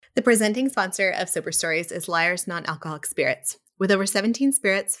The presenting sponsor of Sober Stories is Lyre's Non-Alcoholic Spirits. With over 17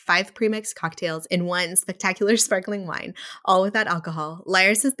 spirits, 5 premixed cocktails, and 1 spectacular sparkling wine, all without alcohol,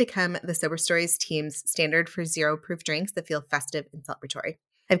 Lyre's has become the Sober Stories team's standard for zero-proof drinks that feel festive and celebratory.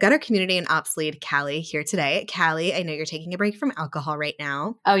 I've got our community and ops lead, Callie, here today. Callie, I know you're taking a break from alcohol right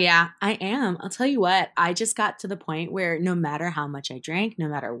now. Oh, yeah, I am. I'll tell you what, I just got to the point where no matter how much I drank, no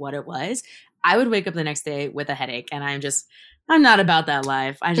matter what it was, I would wake up the next day with a headache, and I'm not about that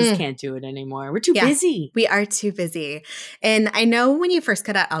life. I just can't do it anymore. We're too busy. We are too busy. And I know when you first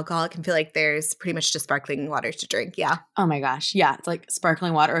cut out alcohol, it can feel like there's pretty much just sparkling water to drink. Yeah. Oh my gosh. Yeah. It's like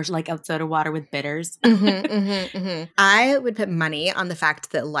sparkling water or like soda water with bitters. I would put money on the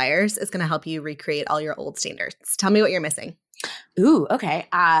fact that Lyre's is going to help you recreate all your old standards. Tell me what you're missing. Ooh, okay.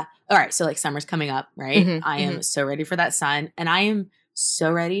 All right. So like summer's coming up, right? I am so ready for that sun. And I am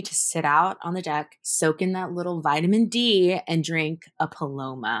so ready to sit out on the deck, soak in that little vitamin D, and drink a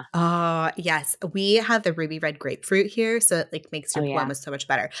Paloma. Oh, yes. We have the ruby red grapefruit here, so it like makes your Paloma so much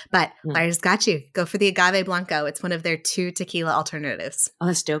better. But Lyre's got you. Go for the agave blanco. It's one of their 2 tequila alternatives. Oh,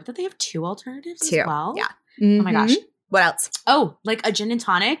 that's dope that they have 2 alternatives as well. Yeah. Oh my gosh. What else? Oh, like a gin and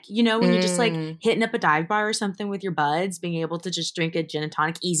tonic, you know, when you're just like hitting up a dive bar or something with your buds, being able to just drink a gin and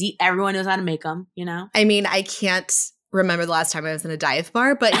tonic easy. Everyone knows how to make them, you know? I mean, I can't remember the last time I was in a dive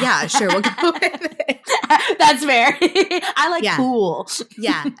bar, but yeah, sure, we'll go with it. That's fair. I like cool.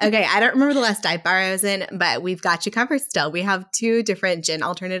 Yeah. Okay. I don't remember the last dive bar I was in, but we've got you covered still. We have 2 different gin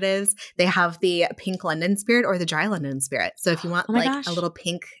alternatives. They have the pink London spirit or the dry London spirit. So if you want a little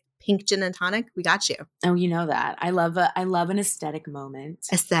pink gin and tonic, we got you. Oh, you know that. I love an aesthetic moment.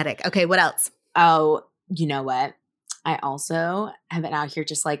 Aesthetic. Okay. What else? Oh, you know what? I also have been out here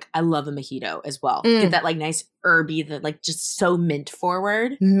just like, I love a mojito as well. Get that like nice herby that like just so mint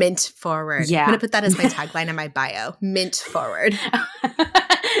forward. Mint forward. Yeah. I'm going to put that as my tagline in my bio. Mint forward.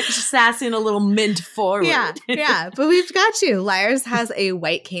 Just sassing a little mint forward. Yeah. But we've got you. Lyre's has a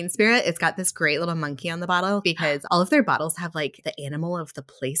white cane spirit. It's got this great little monkey on the bottle because all of their bottles have like the animal of the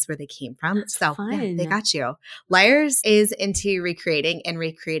place where they came from. So yeah, they got you. Lyre's is into recreating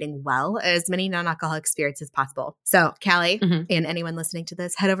well as many non-alcoholic spirits as possible. So Callie and anyone listening to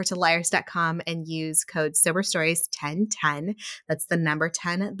this, head over to lyres.com and use code SoberStories1010. That's the number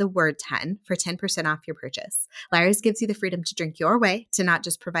 10, the word 10 for 10% off your purchase. Lyre's gives you the freedom to drink your way, to not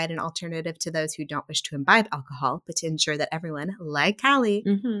just provide an alternative to those who don't wish to imbibe alcohol, but to ensure that everyone, like Callie,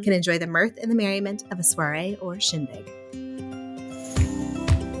 can enjoy the mirth and the merriment of a soiree or shindig.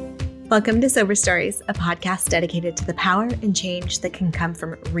 Welcome to Sober Stories, a podcast dedicated to the power and change that can come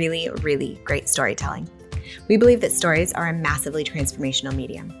from really, really great storytelling. We believe that stories are a massively transformational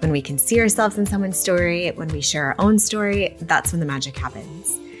medium. When we can see ourselves in someone's story, when we share our own story, that's when the magic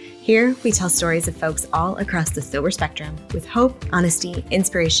happens. Here, we tell stories of folks all across the sober spectrum with hope, honesty,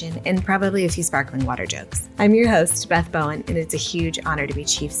 inspiration, and probably a few sparkling water jokes. I'm your host, Beth Bowen, and it's a huge honor to be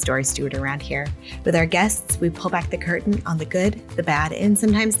chief story steward around here. With our guests, we pull back the curtain on the good, the bad, and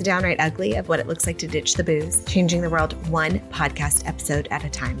sometimes the downright ugly of what it looks like to ditch the booze, changing the world one podcast episode at a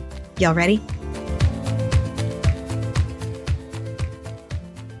time. Y'all ready?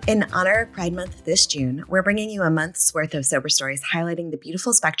 In honor of Pride Month this June, we're bringing you a month's worth of sober stories highlighting the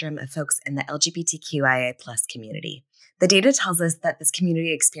beautiful spectrum of folks in the LGBTQIA+ community. The data tells us that this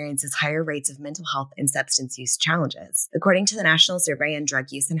community experiences higher rates of mental health and substance use challenges. According to the National Survey on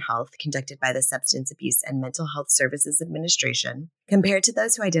Drug Use and Health conducted by the Substance Abuse and Mental Health Services Administration, compared to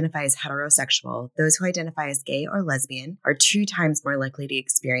those who identify as heterosexual, those who identify as gay or lesbian are 2 times more likely to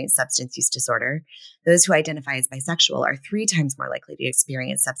experience substance use disorder. Those who identify as bisexual are 3 times more likely to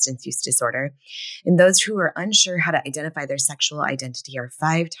experience substance use disorder. And those who are unsure how to identify their sexual identity are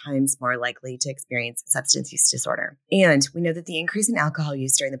 5 times more likely to experience substance use disorder. And we know that the increase in alcohol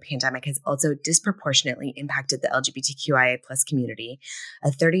use during the pandemic has also disproportionately impacted the LGBTQIA+ community, a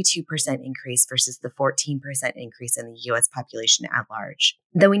 32% increase versus the 14% increase in the U.S. population at large.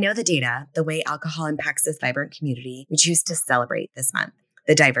 Though we know the data, the way alcohol impacts this vibrant community, we choose to celebrate this month.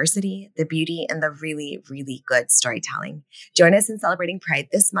 The diversity, the beauty, and the really, really good storytelling. Join us in celebrating Pride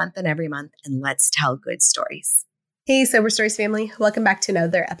this month and every month, and let's tell good stories. Hey, Sober Stories family. Welcome back to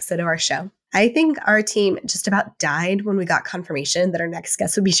another episode of our show. I think our team just about died when we got confirmation that our next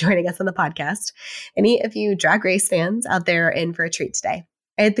guest would be joining us on the podcast. Any of you Drag Race fans out there are in for a treat today.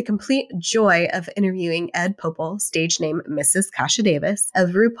 I had the complete joy of interviewing Ed Popil, stage name Mrs. Kasha Davis,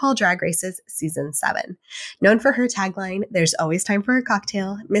 of RuPaul Drag Race's Season 7. Known for her tagline, "There's always time for a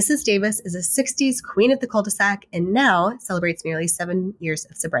cocktail," Mrs. Davis is a 60s queen of the cul-de-sac and now celebrates nearly 7 years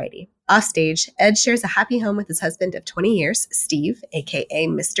of sobriety. Offstage, Ed shares a happy home with his husband of 20 years, Steve, a.k.a.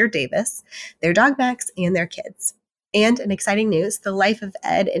 Mr. Davis, their dog Max, and their kids. And in exciting news, the life of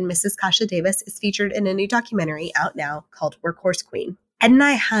Ed and Mrs. Kasha Davis is featured in a new documentary out now called Workhorse Queen. Ed and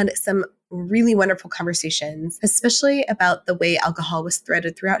I had some really wonderful conversations, especially about the way alcohol was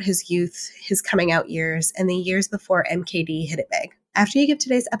threaded throughout his youth, his coming out years, and the years before MKD hit it big. After you give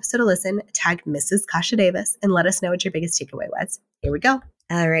today's episode a listen, tag Mrs. Kasha Davis and let us know what your biggest takeaway was. Here we go.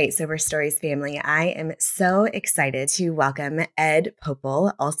 All right, Sober Stories family, I am so excited to welcome Ed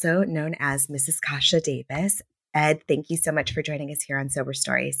Popil, also known as Mrs. Kasha Davis. Ed, thank you so much for joining us here on Sober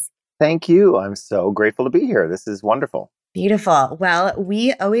Stories. Thank you. I'm so grateful to be here. This is wonderful. Beautiful. Well,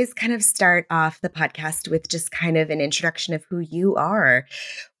 we always kind of start off the podcast with just kind of an introduction of who you are,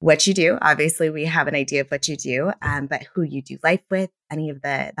 what you do. Obviously, we have an idea of what you do, but who you do life with, any of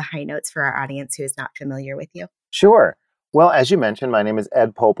the high notes for our audience who is not familiar with you. Sure. Well, as you mentioned, my name is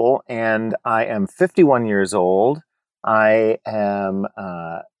Ed Popil, and I am 51 years old. I am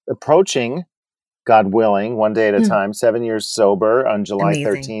approaching, God willing, one day at a time, 7 years sober on July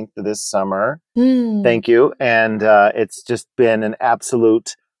 13th of this summer. Thank you. And it's just been an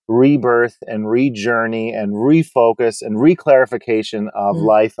absolute rebirth and re-journey and refocus and reclarification of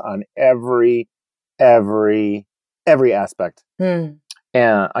life on every aspect. And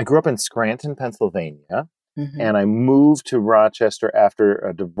I grew up in Scranton, Pennsylvania, and I moved to Rochester after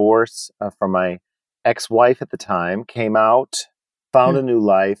a divorce from my ex-wife at the time, came out, found a new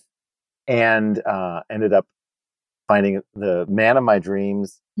life, and ended up finding the man of my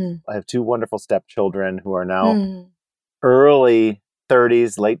dreams. I have two wonderful stepchildren who are now early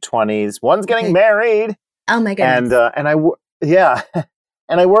 30s, late 20s. One's getting married. Oh my goodness!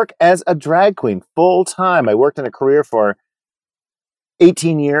 And I work as a drag queen full time. I worked in a career for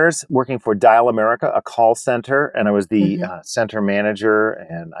 18 years, working for Dial America, a call center, and I was the center manager.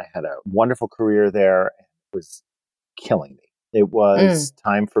 And I had a wonderful career there. It was killing me. It was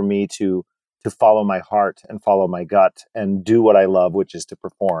time for me to follow my heart and follow my gut and do what I love, which is to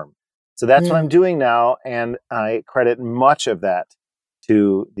perform. So that's what I'm doing now. And I credit much of that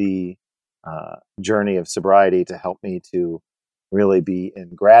to the journey of sobriety to help me to really be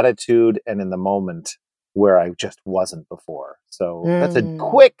in gratitude and in the moment where I just wasn't before. So that's a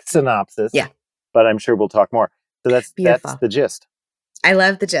quick synopsis, but I'm sure we'll talk more. So that's the gist. I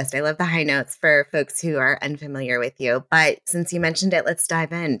love the gist. I love the high notes for folks who are unfamiliar with you. But since you mentioned it, let's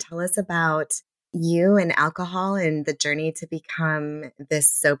dive in. Tell us about you and alcohol and the journey to become this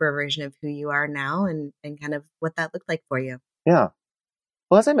sober version of who you are now and kind of what that looked like for you. Yeah.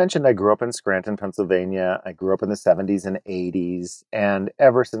 Well, as I mentioned, I grew up in Scranton, Pennsylvania. I grew up in the 70s and 80s. And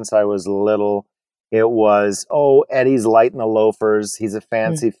ever since I was little, it was, Eddie's lighting the loafers. He's a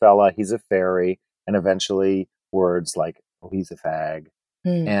fancy fella. He's a fairy. And eventually words like, he's a fag.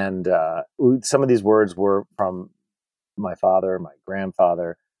 And some of these words were from my father, my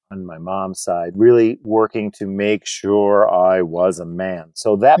grandfather, on my mom's side, really working to make sure I was a man.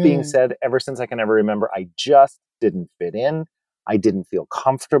 So that being said, ever since I can ever remember, I just didn't fit in. I didn't feel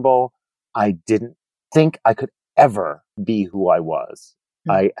comfortable. I didn't think I could ever be who I was.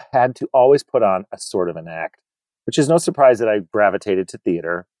 I had to always put on a sort of an act, which is no surprise that I gravitated to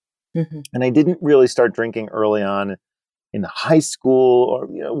theater. And I didn't really start drinking early on in high school, or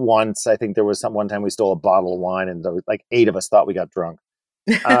once. I think there was one time we stole a bottle of wine, and there was like 8 of us thought we got drunk.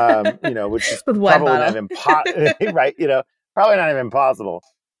 Which is probably not right? Probably not even possible.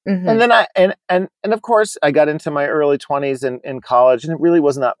 And then and of course I got into my early 20s in college, and it really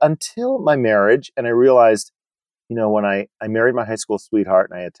wasn't until my marriage, and I realized, when I married my high school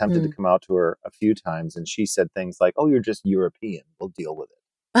sweetheart, and I attempted to come out to her a few times, and she said things like, "Oh, you're just European. We'll deal with it."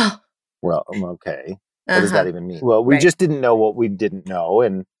 Oh, well, okay. What does that even mean? Well, we just didn't know what we didn't know.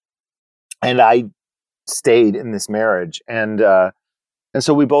 And I stayed in this marriage. And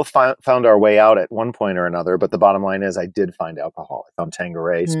so we both found our way out at one point or another. But the bottom line is I did find alcohol. I found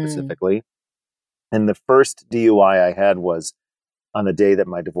Tanqueray specifically. And the first DUI I had was on the day that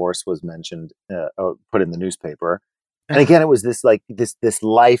my divorce was mentioned, put in the newspaper. And again, it was this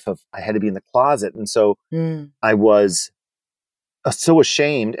life of I had to be in the closet. And so I was so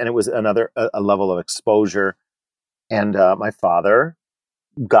ashamed, and it was another a level of exposure. And my father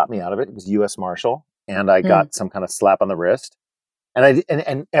got me out of it. It was U.S. Marshal, and I got some kind of slap on the wrist. And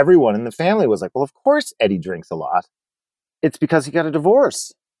and everyone in the family was like, "Well, of course Eddie drinks a lot. It's because he got a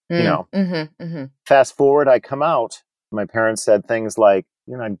divorce." Fast forward, I come out. My parents said things like,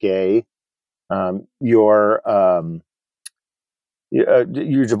 "You're not gay. You're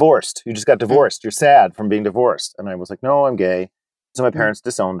divorced. You just got divorced. You're sad from being divorced." And I was like, "No, I'm gay." So my parents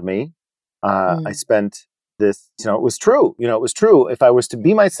disowned me. I spent this, it was true. It was true. If I was to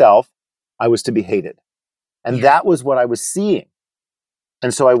be myself, I was to be hated. And that was what I was seeing.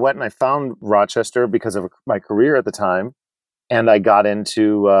 And so I went and I found Rochester because of my career at the time. And I got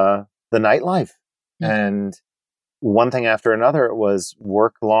into the nightlife. And one thing after another, it was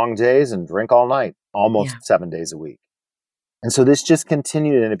work long days and drink all night, almost 7 days a week. And so this just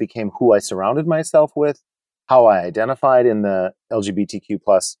continued, and it became who I surrounded myself with, how I identified in the LGBTQ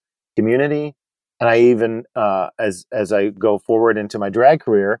plus community. And I even, as I go forward into my drag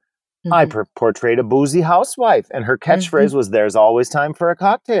career, I portrayed a boozy housewife, and her catchphrase was, "There's always time for a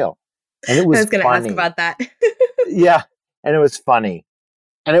cocktail." And it was I was going to ask about that. Yeah. And it was funny,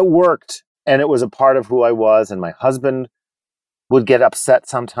 and it worked, and it was a part of who I was. And my husband would get upset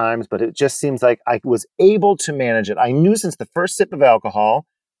sometimes, but it just seems like I was able to manage it. I knew since the first sip of alcohol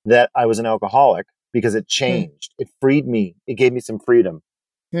that I was an alcoholic because it changed. It freed me. It gave me some freedom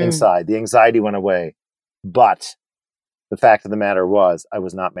inside. The anxiety went away. But the fact of the matter was I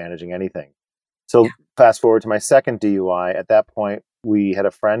was not managing anything. So fast forward to my second DUI. At that point, we had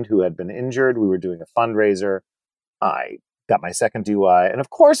a friend who had been injured. We were doing a fundraiser. I got my second DUI. And of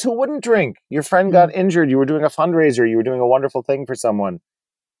course, who wouldn't drink? Your friend got injured. You were doing a fundraiser. You were doing a wonderful thing for someone.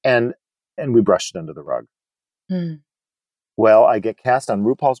 And we brushed it under the rug. Well, I get cast on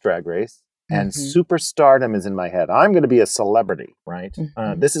RuPaul's Drag Race, and superstardom is in my head. I'm going to be a celebrity, right?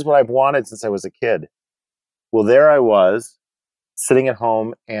 This is what I've wanted since I was a kid. Well, there I was sitting at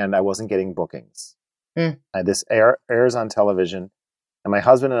home, and I wasn't getting bookings. This airs on television, and my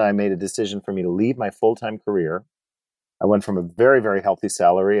husband and I made a decision for me to leave my full-time career. I went from a very, very healthy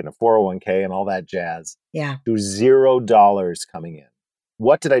salary and a 401k and all that jazz to $0 coming in.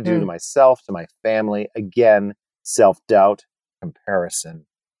 What did I do to myself, to my family? Again, self-doubt, comparison,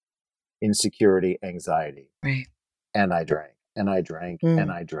 insecurity, anxiety. Right. And I drank, and I drank,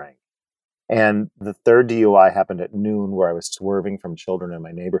 and I drank. And the third DUI happened at noon, where I was swerving from children in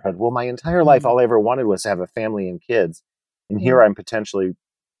my neighborhood. Well, my entire life, all I ever wanted was to have a family and kids. And here I'm potentially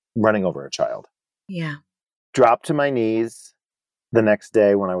running over a child. Yeah. Dropped to my knees the next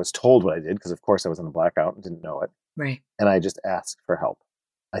day when I was told what I did, because of course I was in a blackout and didn't know it. Right. And I just asked for help.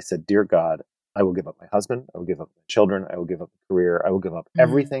 I said, "Dear God, I will give up my husband. I will give up my children. I will give up the career. I will give up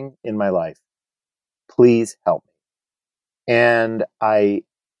everything in my life. Please help me." And I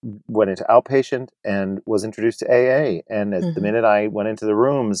went into outpatient and was introduced to AA. And the minute I went into the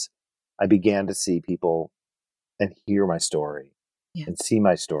rooms, I began to see people and hear my story and see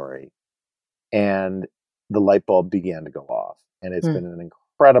my story. And the light bulb began to go off. And it's been an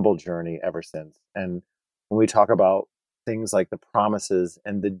incredible journey ever since. And when we talk about things like the promises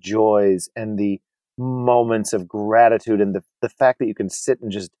and the joys and the moments of gratitude and the fact that you can sit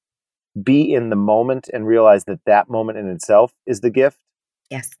and just be in the moment and realize that that moment in itself is the gift.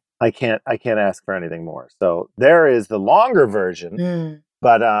 Yes. I can't ask for anything more. So there is the longer version,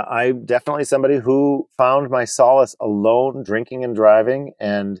 but I'm definitely somebody who found my solace alone, drinking and driving.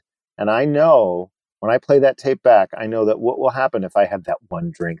 And I know when I play that tape back, I know that what will happen if I have that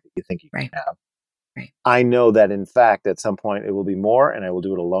one drink that you think you can have. Right. I know that in fact, at some point it will be more, and I will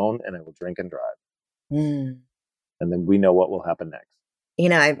do it alone, and I will drink and drive. And then we know what will happen next. You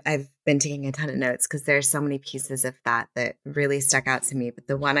know, I've been taking a ton of notes because there's so many pieces of that really stuck out to me. But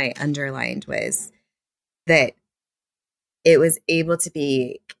the one I underlined was that it was able to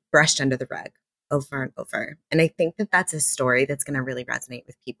be brushed under the rug over and over. And I think that that's a story that's going to really resonate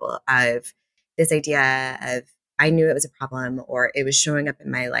with people, of this idea of, I knew it was a problem, or it was showing up in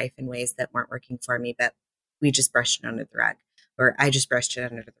my life in ways that weren't working for me, but we just brushed it under the rug, or I just brushed it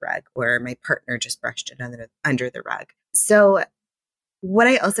under the rug, or my partner just brushed it under the rug. So what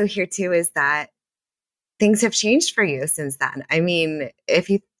I also hear too is that things have changed for you since then. I mean, if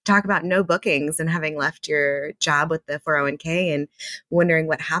you talk about no bookings and having left your job with the 401k and wondering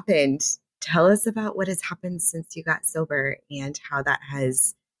what happened, tell us about what has happened since you got sober and how that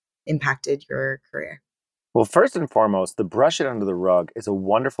has impacted your career. Well, first and foremost, the brush it under the rug is a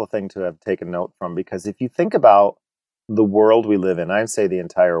wonderful thing to have taken note from, because if you think about the world we live in, I'd say the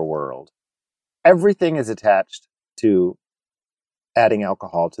entire world, everything is attached to adding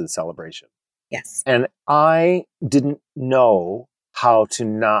alcohol to the celebration. Yes. And I didn't know how to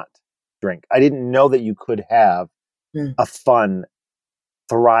not drink. I didn't know that you could have a fun,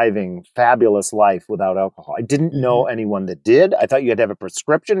 thriving, fabulous life without alcohol. I didn't know anyone that did. I thought you had to have a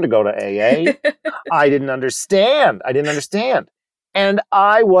prescription to go to AA. I didn't understand. And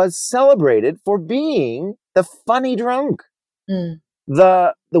I was celebrated for being the funny drunk.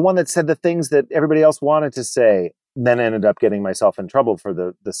 The one that said the things that everybody else wanted to say, then ended up getting myself in trouble for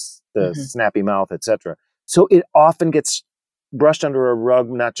the snappy mouth, etc. So it often gets brushed under a rug,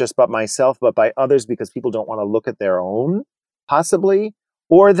 not just by myself, but by others, because people don't want to look at their own, possibly,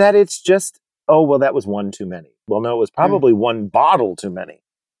 or that it's just, oh, well, that was one too many. Well, no, it was probably one bottle too many.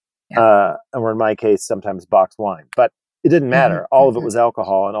 Or in my case, sometimes boxed wine. But it didn't matter. All of it was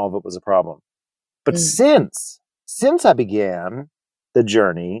alcohol and all of it was a problem. But since I began the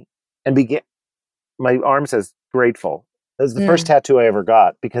journey and my arm says grateful. That was the first tattoo I ever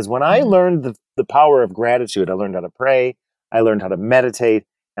got, because when I learned the power of gratitude, I learned how to pray, I learned how to meditate,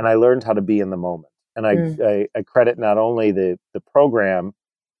 and I learned how to be in the moment. And I credit not only the program,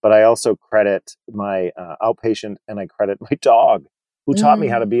 but I also credit my outpatient, and I credit my dog, who taught me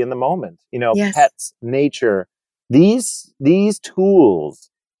how to be in the moment. You know, pets, nature, these tools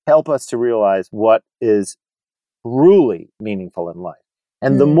help us to realize what is truly meaningful in life.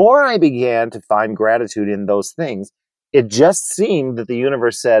 And the more I began to find gratitude in those things, it just seemed that the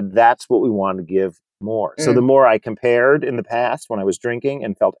universe said, that's what we want to give more. So the more I compared in the past when I was drinking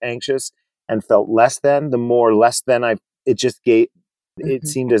and felt anxious and felt less than, the more less than it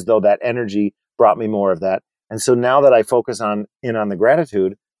seemed as though that energy brought me more of that. And so now that I focus on the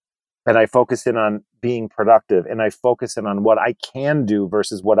gratitude, and I focus in on being productive, and I focus in on what I can do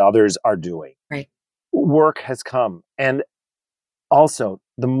versus what others are doing. Right. Work has come. And also,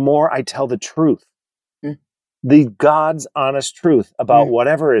 the more I tell the truth, the God's honest truth about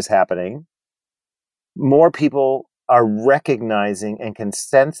whatever is happening, more people are recognizing and can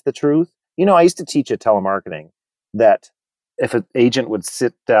sense the truth. You know, I used to teach at telemarketing that if an agent would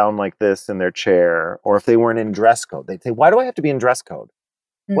sit down like this in their chair, or if they weren't in dress code, they'd say, why do I have to be in dress code?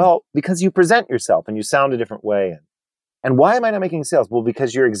 Well, because you present yourself and you sound a different way. And why am I not making sales? Well,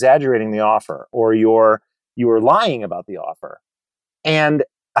 because you're exaggerating the offer, or you're lying about the offer. And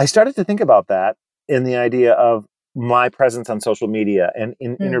I started to think about that in the idea of my presence on social media and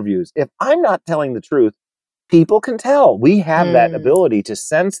in interviews. If I'm not telling the truth, people can tell. We have that ability to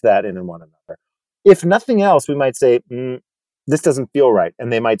sense that in one another. If nothing else, we might say, this doesn't feel right,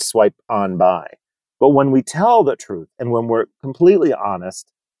 and they might swipe on by. But when we tell the truth and when we're completely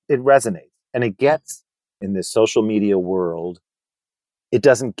honest, it resonates. And it gets, in this social media world, it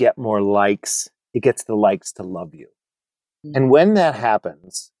doesn't get more likes. It gets the likes to love you. And when that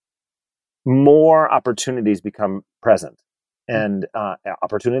happens, more opportunities become present. And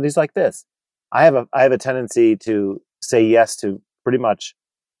opportunities like this. I have a tendency to say yes to pretty much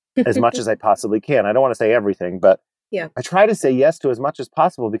as much as I possibly can. I don't want to say everything, but I try to say yes to as much as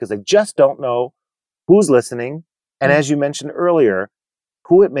possible, because I just don't know who's listening. And as you mentioned earlier,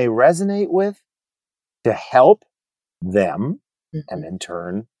 who it may resonate with, to help them, and in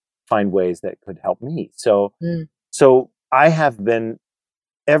turn find ways that could help me. So I have been,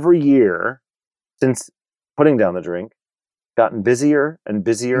 every year since putting down the drink, gotten busier and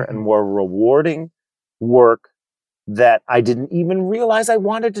busier and more rewarding work that I didn't even realize I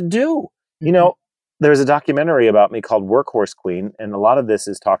wanted to do. You know, there's a documentary about me called Workhorse Queen, and a lot of this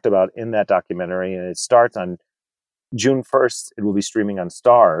is talked about in that documentary, and it starts on June 1st. It will be streaming on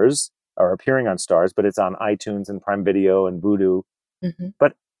Stars, or appearing on Stars, but it's on iTunes and Prime Video and Vudu.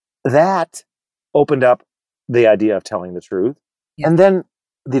 But that opened up the idea of telling the truth. And then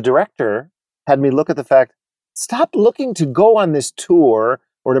the director had me look at the fact, stop looking to go on this tour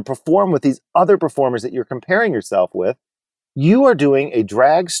or to perform with these other performers that you're comparing yourself with. You are doing a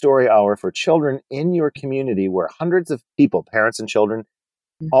drag story hour for children in your community, where hundreds of people, parents and children,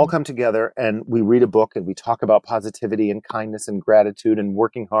 all come together, and we read a book and we talk about positivity and kindness and gratitude and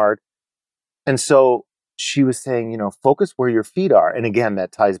working hard. And so she was saying, you know, focus where your feet are. And again,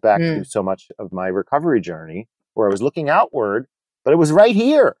 that ties back to so much of my recovery journey, where I was looking outward, but it was right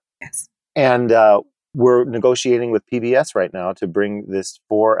here. Yes. And we're negotiating with PBS right now to bring this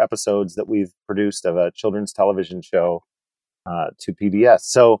 4 episodes that we've produced of a children's television show to PBS.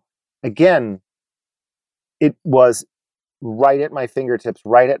 So again, it was right at my fingertips,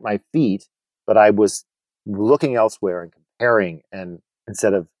 right at my feet, but I was looking elsewhere and comparing, and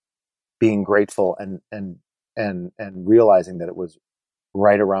instead of being grateful and realizing that it was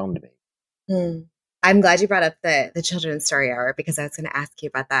right around me. I'm glad you brought up the children's story hour, because I was going to ask you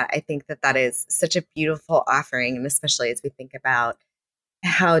about that. I think that is such a beautiful offering, and especially as we think about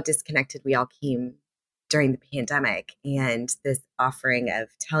how disconnected we all came during the pandemic, and this offering of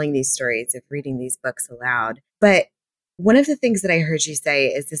telling these stories, of reading these books aloud. But one of the things that I heard you say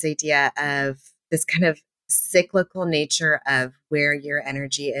is this idea of this kind of cyclical nature of where your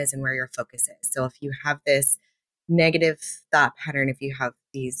energy is and where your focus is. So if you have this negative thought pattern, if you have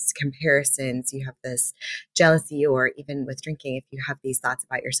these comparisons, you have this jealousy, or even with drinking, if you have these thoughts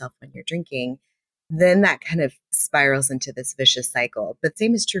about yourself when you're drinking, then that kind of spirals into this vicious cycle. But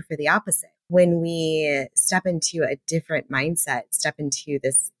same is true for the opposite. When we step into a different mindset, step into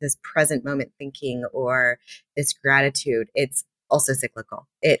this present moment thinking, or this gratitude, it's also cyclical.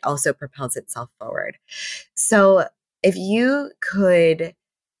 It also propels itself forward. So if you could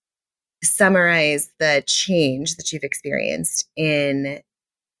summarize the change that you've experienced in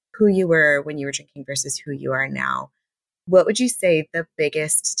who you were when you were drinking versus who you are now, what would you say the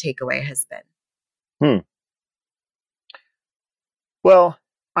biggest takeaway has been? Well,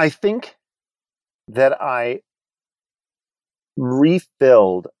 I think that I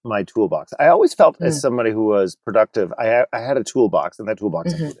refilled my toolbox. I always felt as somebody who was productive, I had a toolbox, and that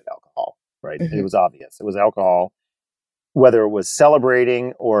toolbox included alcohol, right? It was obvious. It was alcohol, whether it was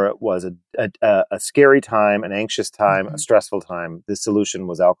celebrating or it was a scary time, an anxious time, a stressful time. The solution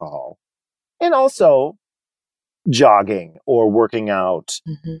was alcohol. And also jogging or working out.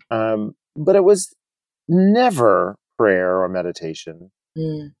 But it was never prayer or meditation.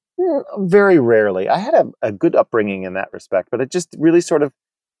 Very rarely. I had a good upbringing in that respect, but it just really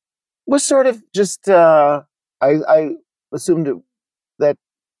was just, I assumed that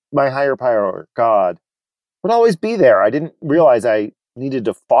my higher power, God, would always be there. I didn't realize I needed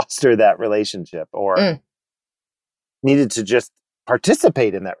to foster that relationship or needed to just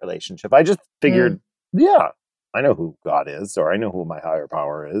participate in that relationship. I just figured, yeah, I know who God is, or I know who my higher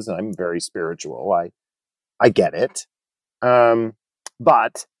power is. And I'm very spiritual. I get it.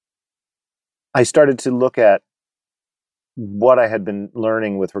 But I started to look at what I had been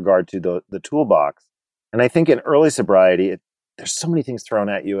learning with regard to the toolbox. And I think in early sobriety, there's so many things thrown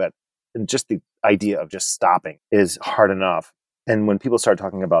at you and just the idea of just stopping is hard enough. And when people start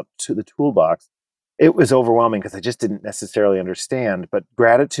talking about the toolbox, it was overwhelming because I just didn't necessarily understand. But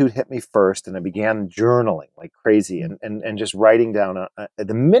gratitude hit me first, and I began journaling like crazy and just writing down.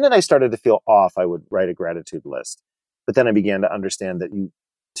 The minute I started to feel off, I would write a gratitude list. But then I began to understand that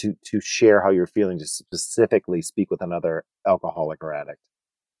to share how you're feeling, to specifically speak with another alcoholic or addict.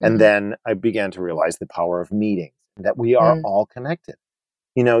 And then I began to realize the power of meetings, that we are all connected.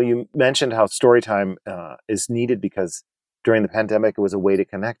 You know, you mentioned how story time is needed because during the pandemic, it was a way to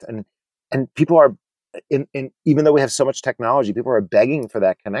connect. And people are, even though we have so much technology, people are begging for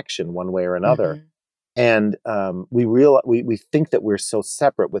that connection one way or another. And we think that we're so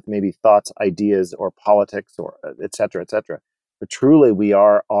separate with maybe thoughts, ideas, or politics, or et cetera, et cetera. But truly, we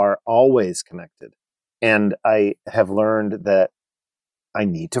are always connected. And I have learned that I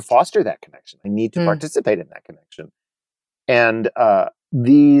need to foster that connection. I need to participate in that connection. And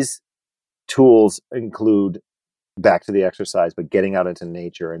these tools include, back to the exercise, but getting out into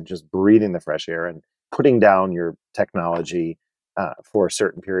nature and just breathing the fresh air and putting down your technology for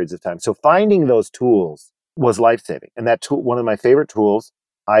certain periods of time. So finding those tools was life-saving. And that tool, one of my favorite tools,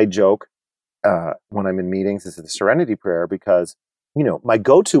 I joke when I'm in meetings, is the Serenity Prayer, because, you know, my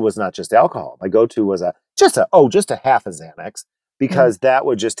go-to was not just alcohol. My go-to was just a half a Xanax, because that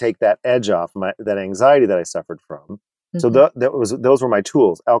would just take that edge off that anxiety that I suffered from. So those were my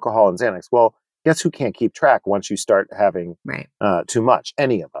tools, alcohol and Xanax. Well, guess who can't keep track once you start having too much?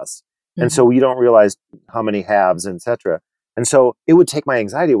 Any of us. And so you don't realize how many halves, etc. And so it would take my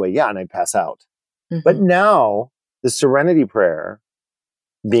anxiety away. Yeah, and I'd pass out. But now the Serenity Prayer,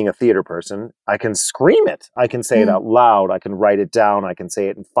 being a theater person, I can scream it. I can say it out loud. I can write it down. I can say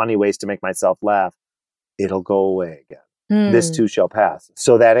it in funny ways to make myself laugh. It'll go away again. This too shall pass.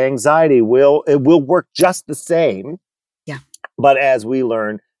 So that anxiety will work just the same. Yeah. But as we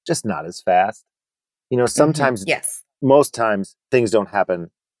learn, just not as fast. You know, sometimes, most times, things don't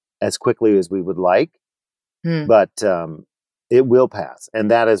happen as quickly as we would like, but it will pass. And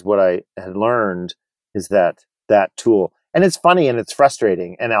that is what I had learned, is that tool. And it's funny and it's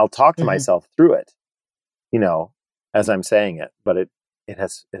frustrating, and I'll talk to myself through it, you know, as I'm saying it, but it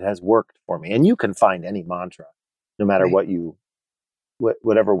has worked for me. And you can find any mantra, no matter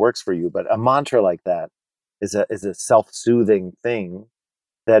whatever works for you. But a mantra like that is a self-soothing thing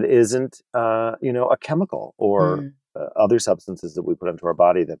that isn't, a chemical or other substances that we put into our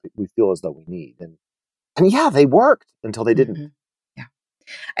body that we feel as though we need. And yeah, they worked until they didn't. Yeah.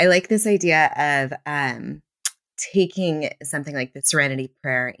 I like this idea of taking something like the Serenity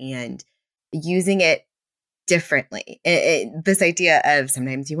Prayer and using it differently. This idea of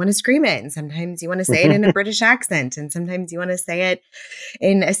sometimes you want to scream it, and sometimes you want to say it in a British accent, and sometimes you want to say it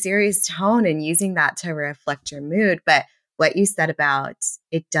in a serious tone, and using that to reflect your mood. But what you said about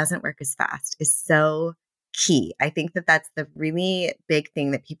it doesn't work as fast is so key. I think that that's the really big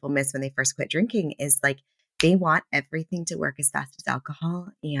thing that people miss when they first quit drinking, is like they want everything to work as fast as alcohol,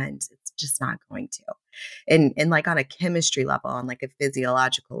 and it's just not going to. And like on a chemistry level, on like a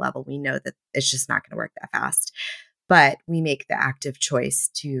physiological level, we know that it's just not going to work that fast. But we make the active choice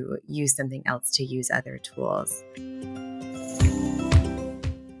to use something else, to use other tools.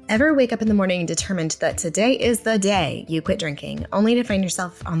 Ever wake up in the morning determined that today is the day you quit drinking, only to find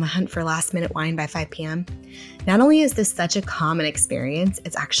yourself on the hunt for last-minute wine by 5 p.m.? Not only is this such a common experience,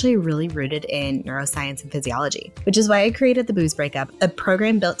 it's actually really rooted in neuroscience and physiology, which is why I created The Booze Breakup, a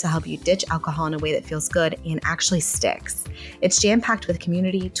program built to help you ditch alcohol in a way that feels good and actually sticks. It's jam-packed with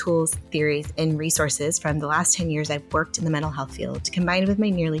community, tools, theories, and resources from the last 10 years I've worked in the mental health field, combined with my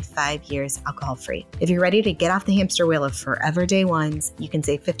nearly 5 years alcohol-free. If you're ready to get off the hamster wheel of forever day ones, you can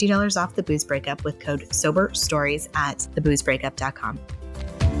save $50 off The Booze Breakup with code SOBERSTORIES at theboozebreakup.com.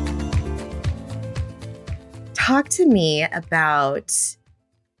 Talk to me about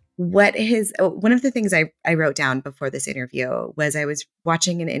one of the things I wrote down before this interview was I was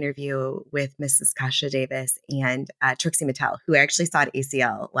watching an interview with Mrs. Kasha Davis and Trixie Mattel, who I actually saw at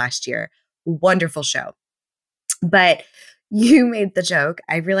ACL last year. Wonderful show. But you made the joke.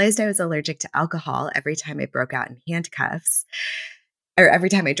 I realized I was allergic to alcohol every time I broke out in handcuffs, or every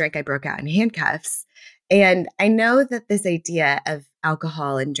time I drank, I broke out in handcuffs. And I know that this idea of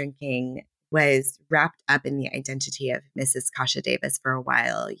alcohol and drinking was wrapped up in the identity of Mrs. Kasha Davis for a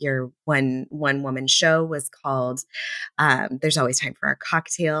while. Your one woman show was called There's Always Time for a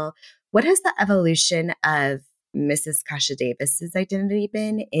Cocktail. What has the evolution of Mrs. Kasha Davis's identity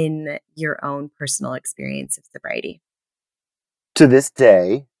been in your own personal experience of sobriety? To this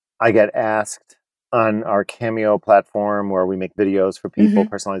day, I get asked on our Cameo platform where we make videos for people,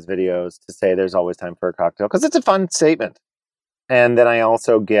 personalized videos, to say there's always time for a cocktail because it's a fun statement. And then I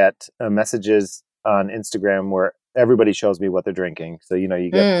also get messages on Instagram where everybody shows me what they're drinking. So, you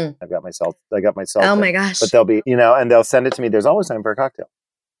get, I got myself. Oh my gosh. But they'll be, and they'll send it to me. There's always time for a cocktail.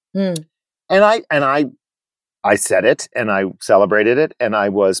 And I said it and I celebrated it. And I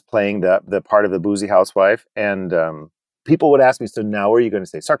was playing the part of the boozy housewife. And people would ask me, so now what are you going to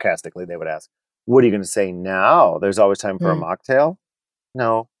say? Sarcastically, they would ask, what are you going to say now? There's always time for a mocktail?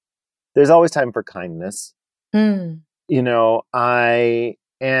 No. There's always time for kindness. I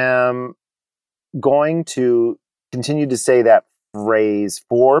am going to continue to say that phrase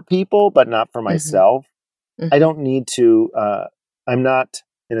for people, but not for myself. I don't need to, I'm not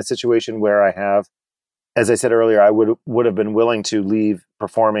in a situation where I have, as I said earlier, I would have been willing to leave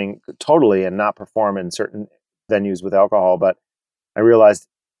performing totally and not perform in certain venues with alcohol. But I realized,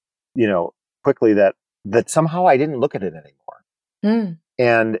 quickly that somehow I didn't look at it anymore.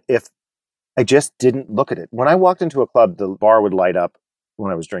 And if I just didn't look at it. When I walked into a club, the bar would light up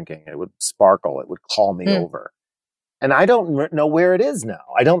when I was drinking. It would sparkle. It would call me over. And I don't know where it is now.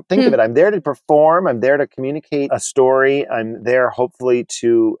 I don't think of it. I'm there to perform. I'm there to communicate a story. I'm there hopefully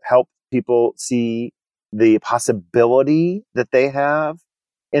to help people see the possibility that they have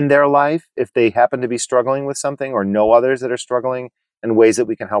in their life if they happen to be struggling with something or know others that are struggling, and ways that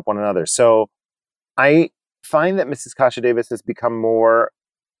we can help one another. So I find that Mrs. Kasha Davis has become more.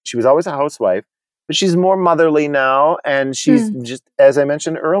 She was always a housewife, but she's more motherly now. And she's just, as I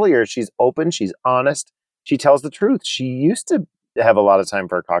mentioned earlier, she's open, she's honest, she tells the truth. She used to have a lot of time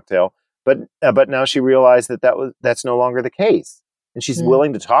for a cocktail, but now she realized that's no longer the case. And she's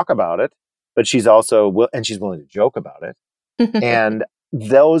willing to talk about it, but she's also, and she's willing to joke about it. And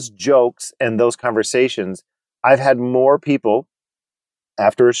those jokes and those conversations, I've had more people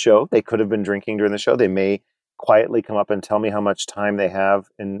after a show, they could have been drinking during the show. They may quietly come up and tell me how much time they have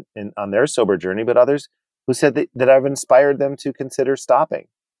in on their sober journey, but others who said that I've inspired them to consider stopping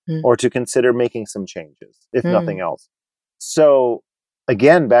or to consider making some changes, if nothing else. So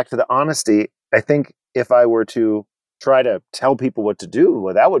again, back to the honesty, I think if I were to try to tell people what to do,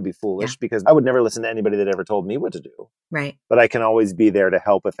 well, that would be foolish because I would never listen to anybody that ever told me what to do. Right. But I can always be there to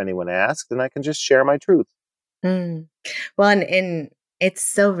help if anyone asks, and I can just share my truth. Well, and it's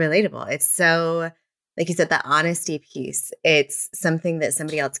so relatable. It's so, like you said, the honesty piece, it's something that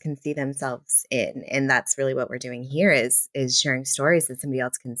somebody else can see themselves in. And that's really what we're doing here is sharing stories that somebody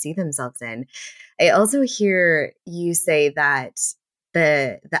else can see themselves in. I also hear you say that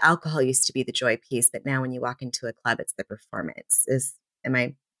the alcohol used to be the joy piece, but now when you walk into a club, it's the performance. Am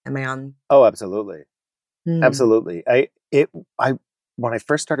I on? Oh, absolutely. Absolutely. When I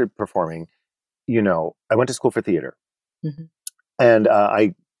first started performing, I went to school for theater. And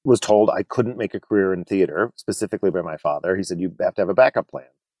I was told I couldn't make a career in theater, specifically by my father. He said, you have to have a backup plan.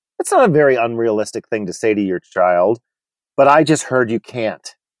 It's not a very unrealistic thing to say to your child, but I just heard you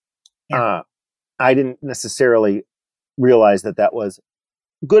can't. I didn't necessarily realize that was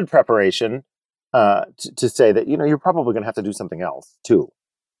good preparation to say that, you're probably going to have to do something else too.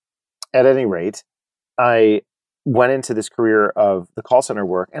 At any rate, I went into this career of the call center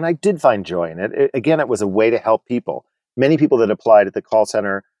work, and I did find joy in it. Again, it was a way to help people. Many people that applied at the call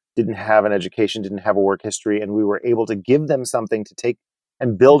center didn't have an education, didn't have a work history, and we were able to give them something to take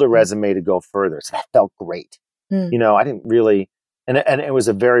and build a resume to go further. So that felt great. Mm. You know, I didn't really, and it was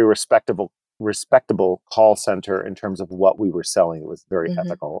a very respectable call center in terms of what we were selling. It was very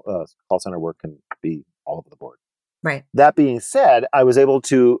ethical. Call center work can be all over the board. Right. That being said, I wasn't able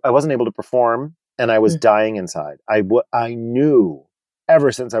to perform, and I was dying inside. I knew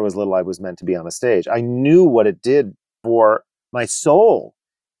ever since I was little, I was meant to be on a stage. I knew what it did for my soul,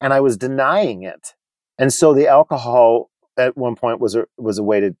 and I was denying it. And so the alcohol at one point was a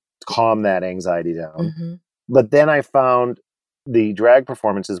way to calm that anxiety down. But then I found the drag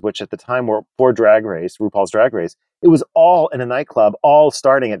performances, which at the time were for Drag Race, RuPaul's Drag Race. It was all in a nightclub, all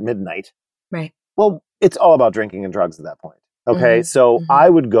starting at midnight. Right. Well, it's all about drinking and drugs at that point. Okay. So I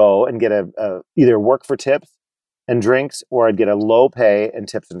would go and get either work for tips and drinks, or I'd get a low pay and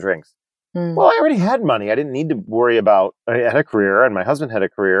tips and drinks. Well, I already had money. I didn't need to worry about, I had a career, and my husband had a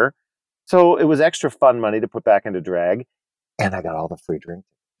career. So it was extra fun money to put back into drag, and I got all the free drinks.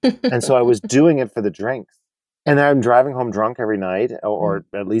 And so I was doing it for the drinks. And I'm driving home drunk every night, or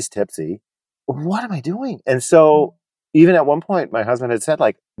at least tipsy. What am I doing? And so even at one point, my husband had said,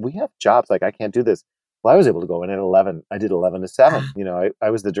 like, we have jobs. Like, I can't do this. Well, I was able to go in at 11. I did 11 to 7. You know, I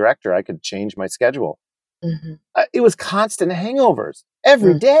was the director. I could change my schedule. It was constant hangovers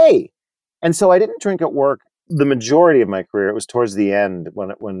every day. And so I didn't drink at work the majority of my career. It was towards the end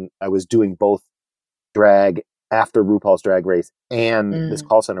when I was doing both drag after RuPaul's Drag Race and this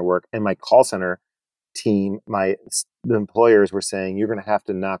call center work. And my call center team, the employers were saying, you're going to have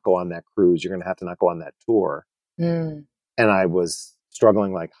to not go on that cruise. You're going to have to not go on that tour. And I was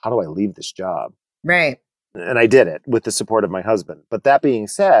struggling, like, how do I leave this job? Right. And I did it with the support of my husband. But that being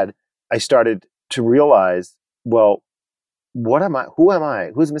said, I started to realize, well, what am I? Who am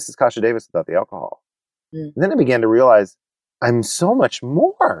I? Who's Mrs. Kasha Davis without the alcohol? And then I began to realize I'm so much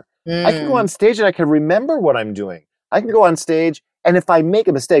more. I can go on stage and I can remember what I'm doing. I can go on stage, and if I make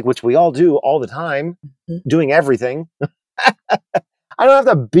a mistake, which we all do all the time, doing everything, I don't have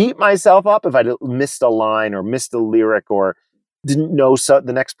to beat myself up if I missed a line or missed a lyric or didn't know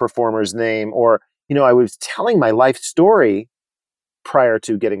the next performer's name, or, you know, I was telling my life story prior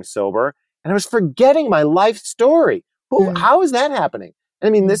to getting sober, and I was forgetting my life story. How is that happening? I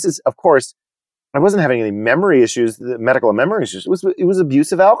mean, this is, of course, I wasn't having any memory issues, medical memory issues. It was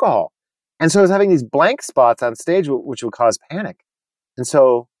abuse of alcohol. And so I was having these blank spots on stage, which would cause panic. And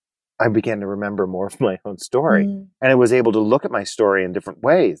so I began to remember more of my own story. And I was able to look at my story in different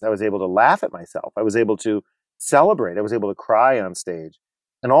ways. I was able to laugh at myself. I was able to celebrate. I was able to cry on stage.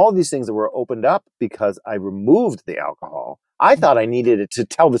 And all of these things that were opened up because I removed the alcohol. I thought I needed it to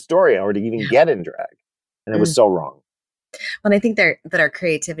tell the story or to even get in drag. And it was so wrong. Well, I think that our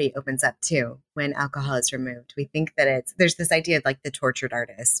creativity opens up too when alcohol is removed. We think that there's this idea of like the tortured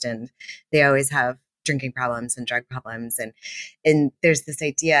artist, and they always have drinking problems and drug problems. And there's this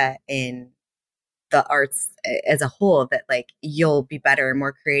idea in the arts as a whole that like you'll be better,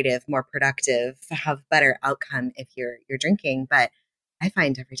 more creative, more productive, have better outcome if you're drinking. But I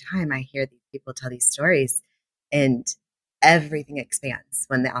find every time I hear these people tell these stories, and everything expands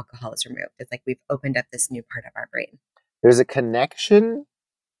when the alcohol is removed. It's like we've opened up this new part of our brain. There's a connection,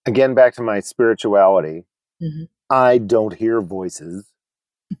 again, back to my spirituality. I don't hear voices.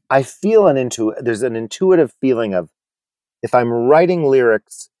 I feel there's an intuitive feeling of, if I'm writing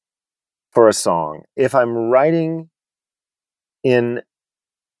lyrics for a song, if I'm writing in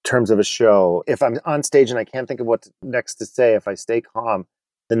terms of a show, if I'm on stage and I can't think of what next to say, if I stay calm,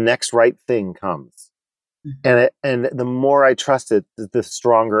 the next right thing comes. And the more I trust it, the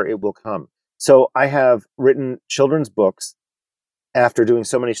stronger it will come. So I have written children's books after doing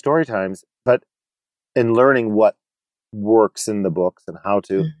so many story times, but in learning what works in the books and how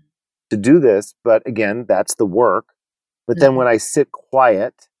to do this. But again, that's the work. But then when I sit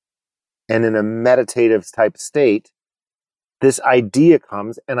quiet and in a meditative type state, this idea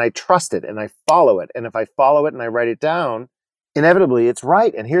comes and I trust it and I follow it. And if I follow it and I write it down, inevitably it's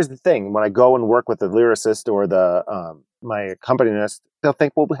right. And here's the thing: when I go and work with the lyricist or my accompanist, they'll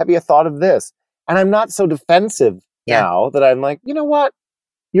think, well, have you thought of this? And I'm not so defensive now that I'm like, you know what?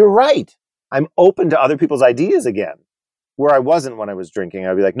 You're right. I'm open to other people's ideas again, where I wasn't when I was drinking.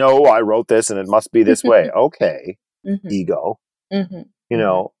 I'd be like, no, I wrote this and it must be this way. Okay, ego. You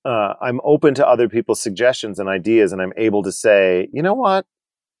know, I'm open to other people's suggestions and ideas, and I'm able to say, you know what?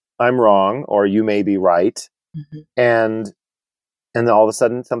 I'm wrong, or you may be right. And then all of a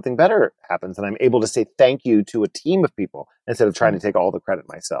sudden something better happens, and I'm able to say thank you to a team of people instead of trying to take all the credit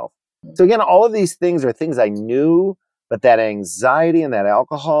myself. So again, all of these things are things I knew, but that anxiety and that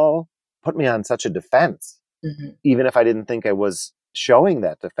alcohol put me on such a defense, even if I didn't think I was showing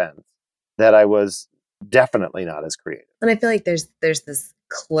that defense, that I was definitely not as creative. And I feel like there's this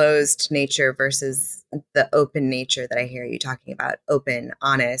closed nature versus the open nature that I hear you talking about. Open,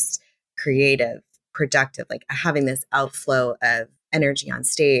 honest, creative, productive, like having this outflow of energy on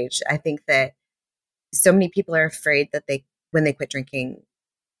stage. I think that so many people are afraid that when they quit drinking,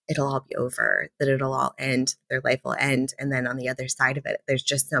 it'll all be over, that it'll all end, their life will end. And then on the other side of it, there's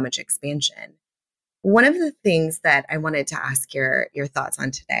just so much expansion. One of the things that I wanted to ask your thoughts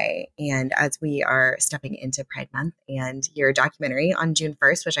on today, and as we are stepping into Pride Month and your documentary on June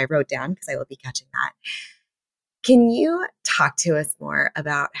 1st, which I wrote down because I will be catching that, can you talk to us more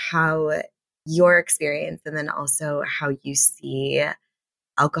about how your experience and then also how you see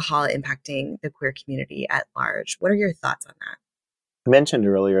alcohol impacting the queer community at large? What are your thoughts on that? I mentioned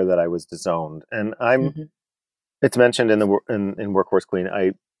earlier that I was disowned, and it's mentioned in Workhorse Queen.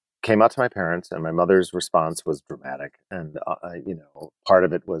 I came out to my parents, and my mother's response was dramatic. And, part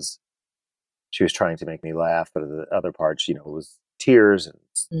of it was she was trying to make me laugh, but the other part, it was tears and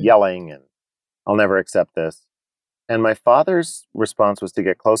yelling, and I'll never accept this. And my father's response was to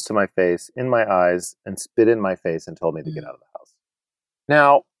get close to my face, in my eyes, and spit in my face and told me to get out of the house.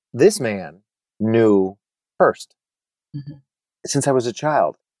 Now, this man knew first. Since I was a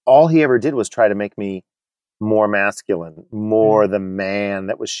child, all he ever did was try to make me more masculine, more the man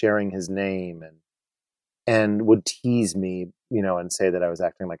that was sharing his name, and would tease me, and say that I was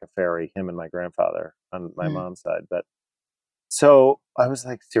acting like a fairy, him and my grandfather on my mom's side. But so I was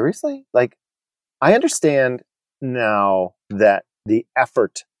like, seriously? Like, I understand now that the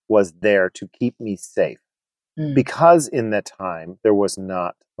effort was there to keep me safe because in that time there was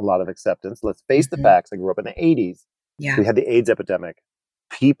not a lot of acceptance. Let's face the facts. I grew up in the 80s. Yeah. We had the AIDS epidemic.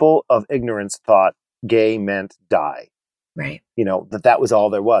 People of ignorance thought gay meant die. Right. That was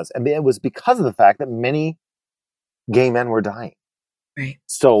all there was. I mean, it was because of the fact that many gay men were dying. Right.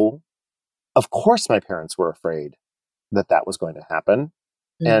 So, of course, my parents were afraid that was going to happen.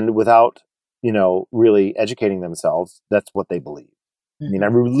 And without, really educating themselves, that's what they believed. I mean, I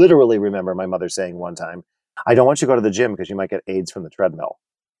literally remember my mother saying one time, I don't want you to go to the gym because you might get AIDS from the treadmill.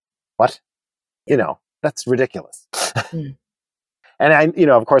 What? That's ridiculous. And I,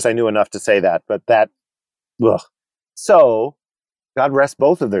 of course I knew enough to say that, but ugh. So God rest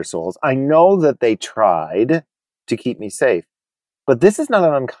both of their souls. I know that they tried to keep me safe, but this is not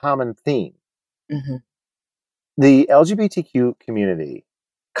an uncommon theme. The LGBTQ community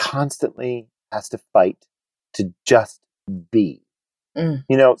constantly has to fight to just be.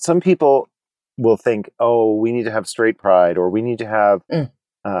 Some people will think, oh, we need to have straight pride, or we need to have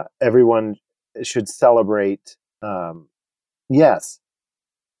everyone should celebrate. Yes,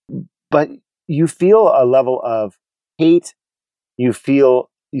 but you feel a level of hate. You feel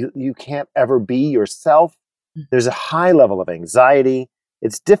you can't ever be yourself. There's a high level of anxiety.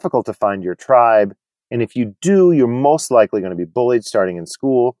 It's difficult to find your tribe. And if you do, you're most likely going to be bullied starting in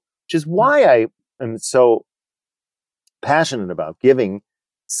school, which is why I am so passionate about giving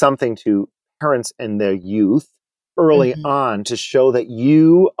something to parents and their youth early on to show that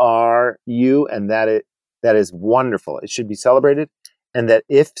you are you, and that is wonderful. It should be celebrated. And that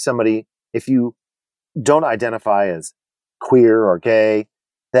if you don't identify as queer or gay,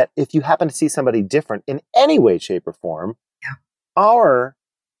 that if you happen to see somebody different in any way, shape, or form, our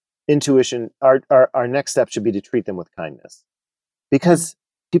intuition, our next step should be to treat them with kindness, because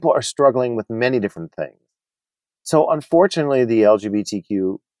people are struggling with many different things. So unfortunately, the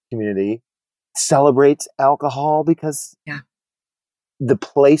LGBTQ community celebrates alcohol because the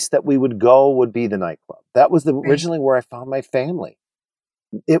place that we would go would be the nightclub. That was originally where I found my family.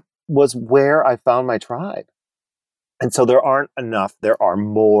 It was where I found my tribe. And so there aren't enough. There are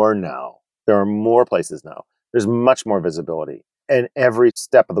more now. There are more places now. There's much more visibility. And every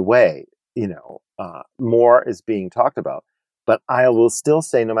step of the way, more is being talked about. But I will still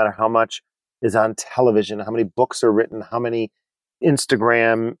say, no matter how much is on television, how many books are written, how many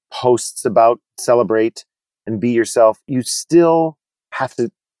Instagram posts about celebrate and be yourself, you still have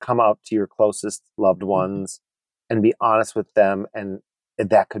to come out to your closest loved ones and be honest with them. And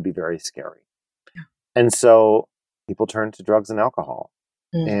that could be very scary. Yeah. And so people turn to drugs and alcohol.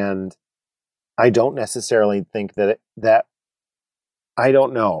 And I don't necessarily think that I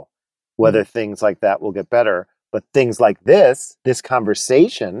don't know whether things like that will get better, but things like this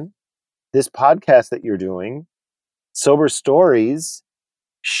conversation, this podcast that you're doing, Sober Stories,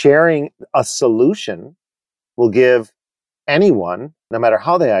 sharing a solution will give anyone, no matter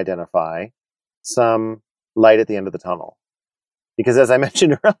how they identify, some light at the end of the tunnel. Because as I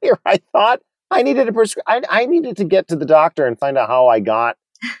mentioned earlier, I thought I needed I needed to get to the doctor and find out how I got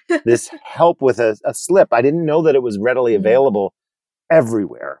this help with a slip. I didn't know that it was readily available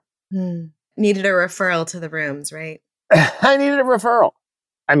everywhere. Needed a referral to the rooms, right? I needed a referral.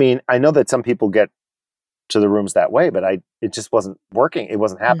 I mean, I know that some people get to the rooms that way, but it just wasn't working. It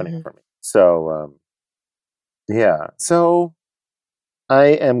wasn't happening for me. So, yeah. So I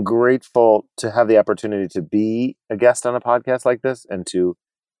am grateful to have the opportunity to be a guest on a podcast like this and to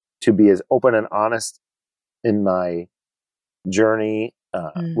be as open and honest in my journey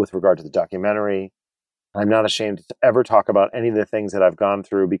with regard to the documentary. I'm not ashamed to ever talk about any of the things that I've gone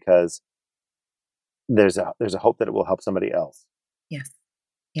through because there's a hope that it will help somebody else. Yes.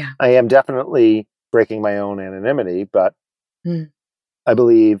 Yeah. I am definitely breaking my own anonymity, but I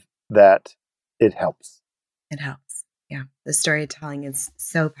believe that it helps. It helps. Yeah. The storytelling is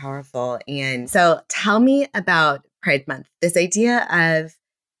so powerful. And so tell me about Pride Month, this idea of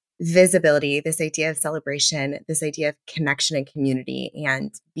visibility, this idea of celebration, this idea of connection and community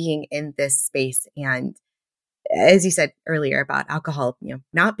and being in this space. And as you said earlier about alcohol,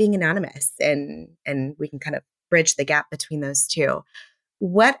 not being anonymous and we can kind of bridge the gap between those two.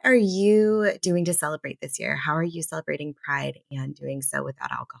 What are you doing to celebrate this year? How are you celebrating Pride and doing so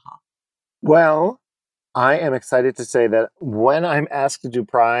without alcohol? Well, I am excited to say that when I'm asked to do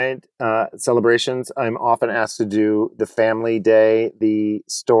Pride celebrations, I'm often asked to do the family day, the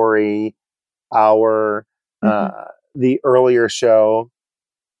story hour, the earlier show.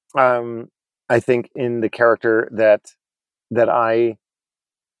 I think in the character that I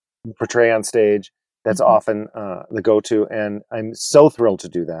portray on stage, that's often the go-to, and I'm so thrilled to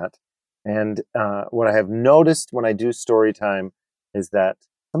do that. And what I have noticed when I do story time is that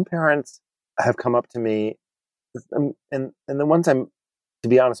some parents have come up to me, and the ones I'm, to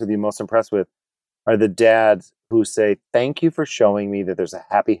be honest with you, most impressed with are the dads who say, "Thank you for showing me that there's a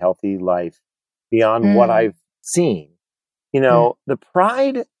happy, healthy life beyond what I've seen." The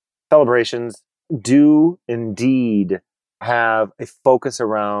Pride celebrations do indeed have a focus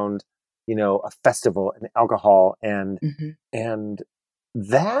around, a festival and alcohol, and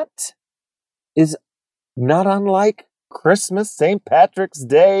that is not unlike Christmas, St. Patrick's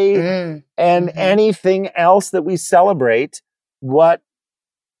Day, and anything else that we celebrate. What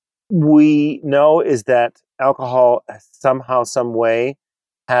we know is that alcohol somehow, some way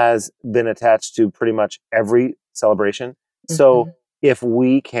has been attached to pretty much every celebration. So if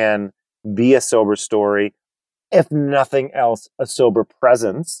we can be a sober story, if nothing else, a sober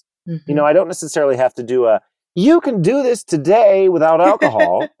presence, I don't necessarily have to do you can do this today without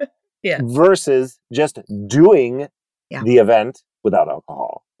alcohol versus just doing the event without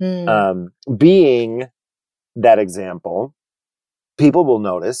alcohol. Being that example, people will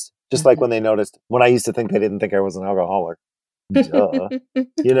notice, just like when they noticed when I used to think they didn't think I was an alcoholic. Duh.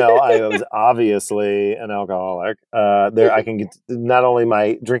 I was obviously an alcoholic. I can get not only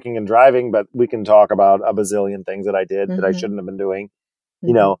my drinking and driving, but we can talk about a bazillion things that I did that I shouldn't have been doing,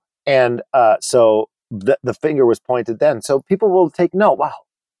 and so the finger was pointed then. So people will take note. Wow,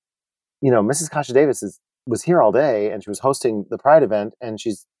 Mrs. Kasha Davis was here all day and she was hosting the Pride event and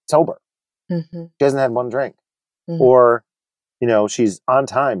she's sober. She hasn't had one drink. Or, she's on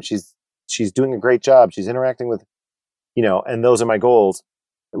time. She's doing a great job. She's interacting with, and those are my goals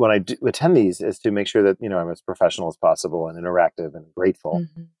when I do attend these, is to make sure that, I'm as professional as possible and interactive and grateful.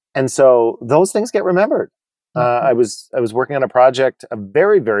 And so those things get remembered. I was working on a project, a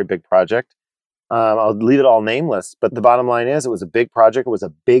very, very big project. I'll leave it all nameless, but the bottom line is it was a big project. It was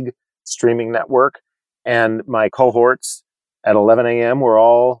a big streaming network. And my cohorts at 11 a.m. were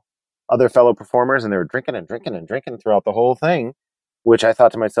all other fellow performers, and they were drinking and drinking and drinking throughout the whole thing, which I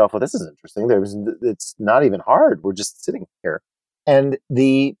thought to myself, well, this is interesting. It's not even hard. We're just sitting here. And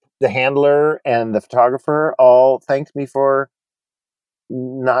the handler and the photographer all thanked me for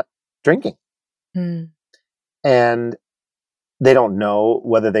not drinking. And they don't know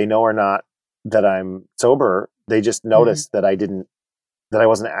whether they know or not that I'm sober. They just noticed that I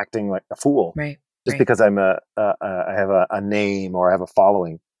wasn't acting like a fool. Right. Just because I have a name or I have a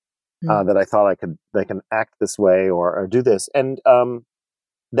following. That I thought they can act this way or do this. And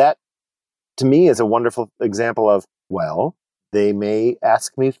that to me is a wonderful example of, well, they may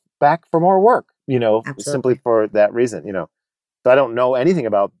ask me back for more work, simply for that reason, So I don't know anything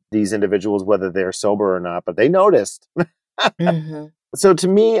about these individuals, whether they're sober or not, but they noticed. So to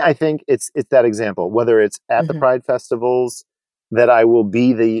me, I think it's that example, whether it's at the Pride festivals, that I will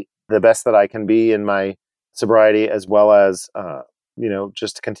be the best that I can be in my sobriety, as well as,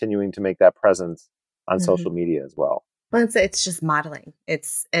 just continuing to make that presence on social media as well. Well, it's just modeling.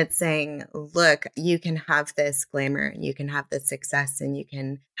 It's saying, look, you can have this glamour and you can have this success and you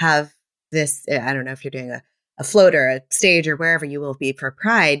can have this. I don't know if you're doing a float or a stage or wherever you will be for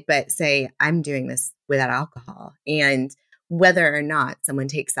Pride, but say, I'm doing this without alcohol. And whether or not someone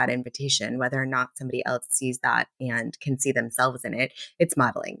takes that invitation, whether or not somebody else sees that and can see themselves in it, it's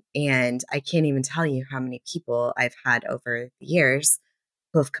modeling. And I can't even tell you how many people I've had over the years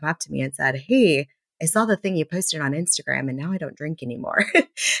who have come up to me and said, hey, I saw the thing you posted on Instagram and now I don't drink anymore.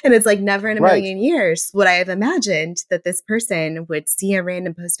 And it's like never in a Right. million years would I have imagined that this person would see a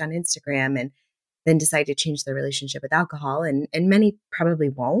random post on Instagram and then decide to change their relationship with alcohol. And many probably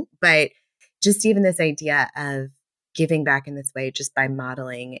won't. But just even this idea of giving back in this way just by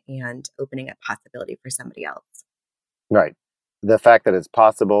modeling and opening up possibility for somebody else. Right. The fact that it's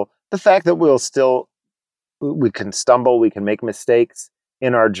possible, the fact that we can stumble, we can make mistakes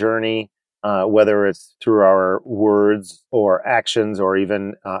in our journey, whether it's through our words or actions, or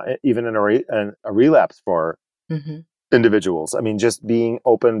even in a relapse for individuals. I mean, just being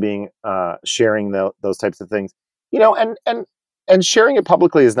open, sharing those types of things, and sharing it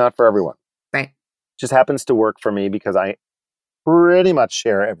publicly is not for everyone. Right. Just happens to work for me because I pretty much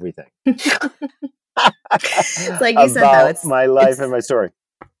share everything. It's like you said, though, it's my life and my story.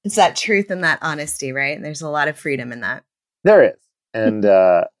 It's that truth and that honesty, right? And there's a lot of freedom in that. There is. And,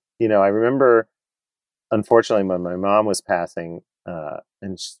 I remember, unfortunately, when my mom was passing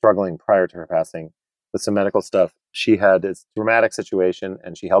and struggling prior to her passing with some medical stuff, she had this dramatic situation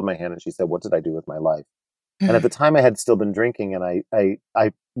and she held my hand and she said, what did I do with my life? And at the time I had still been drinking, and I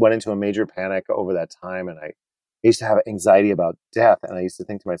went into a major panic over that time. And I used to have anxiety about death. And I used to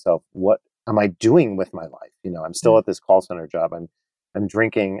think to myself, what am I doing with my life? I'm still at this call center job. I'm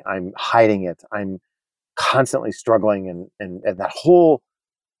drinking. I'm hiding it. I'm constantly struggling. And that whole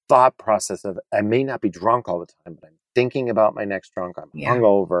thought process of I may not be drunk all the time, but I'm thinking about my next drunk. I'm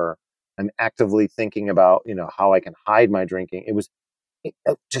hungover. I'm actively thinking about, how I can hide my drinking. It was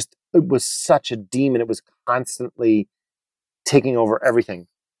such a demon. It was constantly taking over everything.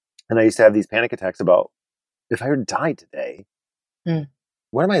 And I used to have these panic attacks about, if I were to die today,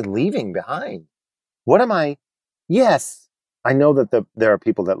 what am I leaving behind? What am I? Yes, I know that there are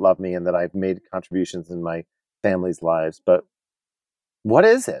people that love me and that I've made contributions in my family's lives, but what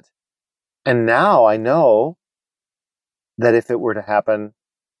is it? And now I know that if it were to happen,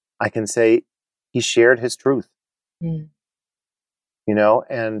 I can say he shared his truth, and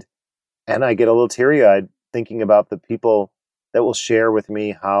I get a little teary-eyed thinking about the people that will share with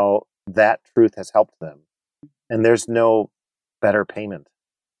me how that truth has helped them. And there's no better payment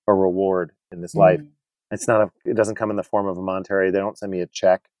or reward in this life. It doesn't come in the form of a monetary. They don't send me a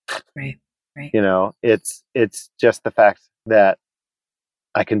check. Right. It's just the fact that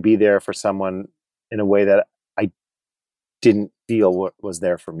I can be there for someone in a way that I didn't feel what was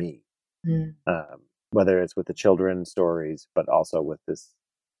there for me. Whether it's with the children's stories, but also with this,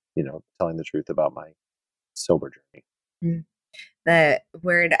 telling the truth about my sober journey. The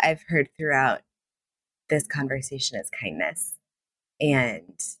word I've heard throughout this conversation is kindness,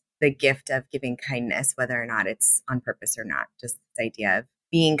 and the gift of giving kindness, whether or not it's on purpose or not, just this idea of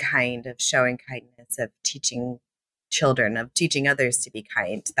being kind, of showing kindness, of teaching children, of teaching others to be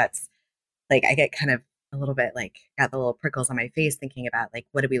kind. That's like, I get kind of a little bit like, got the little prickles on my face thinking about like,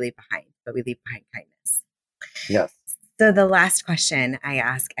 what do we leave behind? But we leave behind kindness. Yes. So the last question I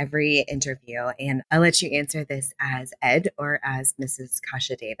ask every interview, and I'll let you answer this as Ed or as Mrs.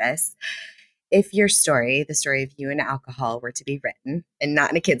 Kasha Davis. If your story, the story of you and alcohol, were to be written, and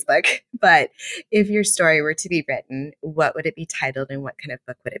not in a kid's book, but if your story were to be written, what would it be titled and what kind of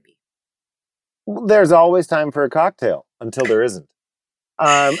book would it be? There's always time for a cocktail until there isn't.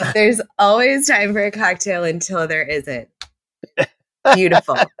 There's always time for a cocktail until there isn't.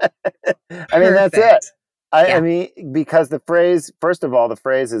 Beautiful. I mean, that's it. I mean, because the phrase, first of all, the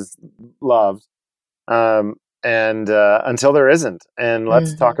phrase is loved, and until there isn't. And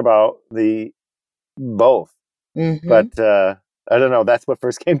let's talk about the both. But I don't know. That's what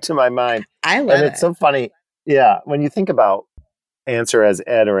first came to my mind. I love it. And it's so funny. Yeah. When you think about answer as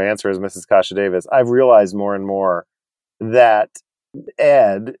Ed or answer as Mrs. Kasha Davis, I've realized more and more that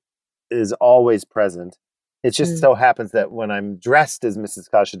Ed is always present. It just so happens that when I'm dressed as Mrs.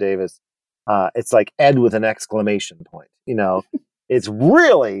 Kasha Davis, it's like Ed with an exclamation point. It's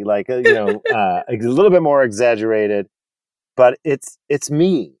really like a little bit more exaggerated, but it's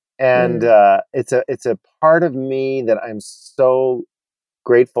me, and it's a part of me that I'm so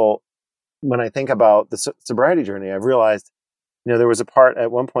grateful. When I think about the sobriety journey, I've realized, there was a part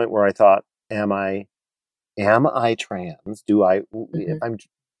at one point where I thought, am I trans? If I'm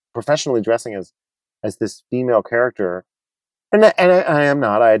professionally dressing as this female character, and I am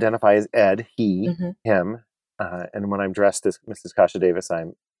not. I identify as Ed, he, him, and when I'm dressed as Mrs. Kasha Davis,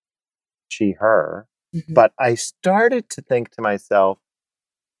 I'm she, her. But I started to think to myself,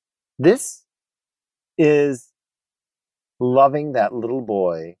 this is loving that little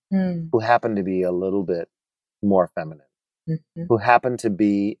boy who happened to be a little bit more feminine, who happened to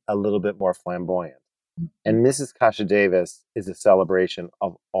be a little bit more flamboyant. And Mrs. Kasha Davis is a celebration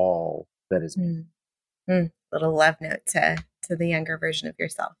of all that is me. Little love note to the younger version of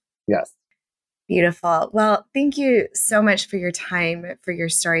yourself. Yes. Beautiful. Well, thank you so much for your time, for your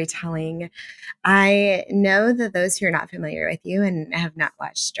storytelling. I know that those who are not familiar with you and have not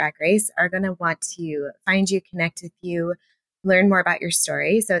watched Drag Race are going to want to find you, connect with you, learn more about your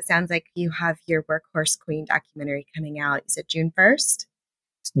story. So it sounds like you have your Workhorse Queen documentary coming out. Is it June 1st?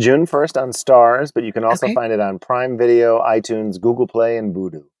 June 1st on Stars, but you can also find it on Prime Video, iTunes, Google Play, and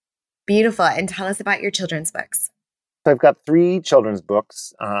Vudu. Beautiful. And tell us about your children's books. So I've got 3 children's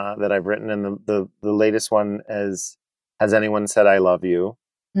books that I've written, and the latest one is Has Anyone Said I Love You?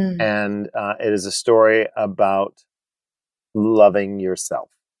 And it is a story about loving yourself.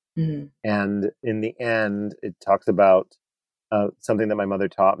 And in the end, it talks about something that my mother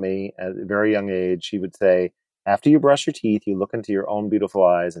taught me at a very young age. She would say, after you brush your teeth, you look into your own beautiful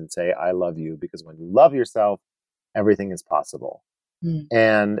eyes and say, I love you, because when you love yourself, everything is possible.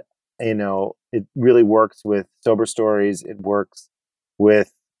 And it really works with sober stories. It works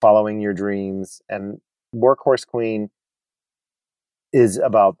with following your dreams, and Workhorse Queen is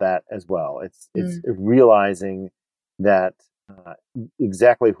about that as well. It's realizing that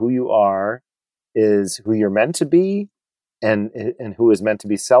exactly who you are is who you're meant to be, and who is meant to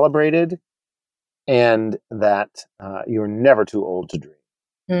be celebrated, and that you're never too old to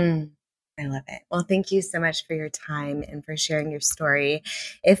dream. I love it. Well, thank you so much for your time and for sharing your story.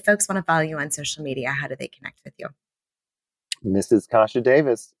 If folks want to follow you on social media, how do they connect with you? Mrs. Kasha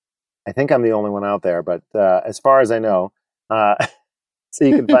Davis. I think I'm the only one out there, but as far as I know, so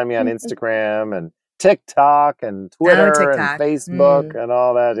you can find me on Instagram and TikTok and Twitter and Facebook and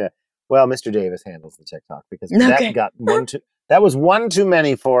all that. Yeah. Well, Mr. Davis handles the TikTok because that was one too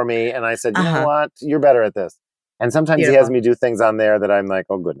many for me. And I said, you know what? You're better at this. And sometimes he has me do things on there that I'm like,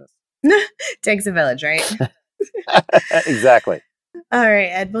 oh, goodness. Takes a village, right? Exactly. All right,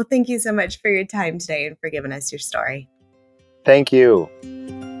 Ed. Well, thank you so much for your time today and for giving us your story. Thank you.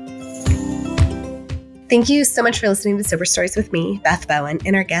 Thank you so much for listening to Sober Stories with me, Beth Bowen,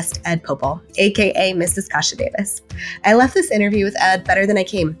 and our guest, Ed Popil, a.k.a. Mrs. Kasha Davis. I left this interview with Ed better than I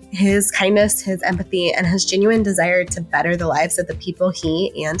came. His kindness, his empathy, and his genuine desire to better the lives of the people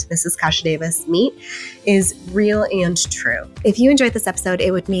he and Mrs. Kasha Davis meet is real and true. If you enjoyed this episode,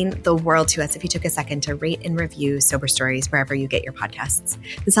 it would mean the world to us if you took a second to rate and review Sober Stories wherever you get your podcasts.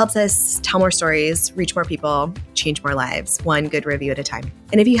 This helps us tell more stories, reach more people, change more lives, one good review at a time.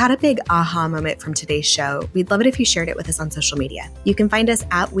 And if you had a big aha moment from today's show, we'd love it if you shared it with us on social media. You can find us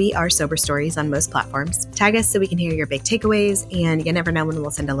at We Are Sober Stories on most platforms. Tag us so we can hear your big takeaways, and you never know when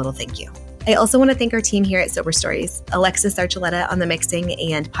we'll send a little thank you. I also want to thank our team here at Sober Stories. Alexis Archuleta on the mixing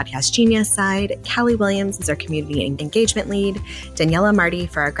and podcast genius side, Callie Williams is our community engagement lead, Daniela Marty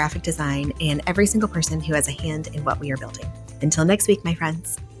for our graphic design, and every single person who has a hand in what we are building. Until next week, my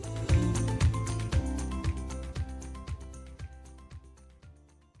friends.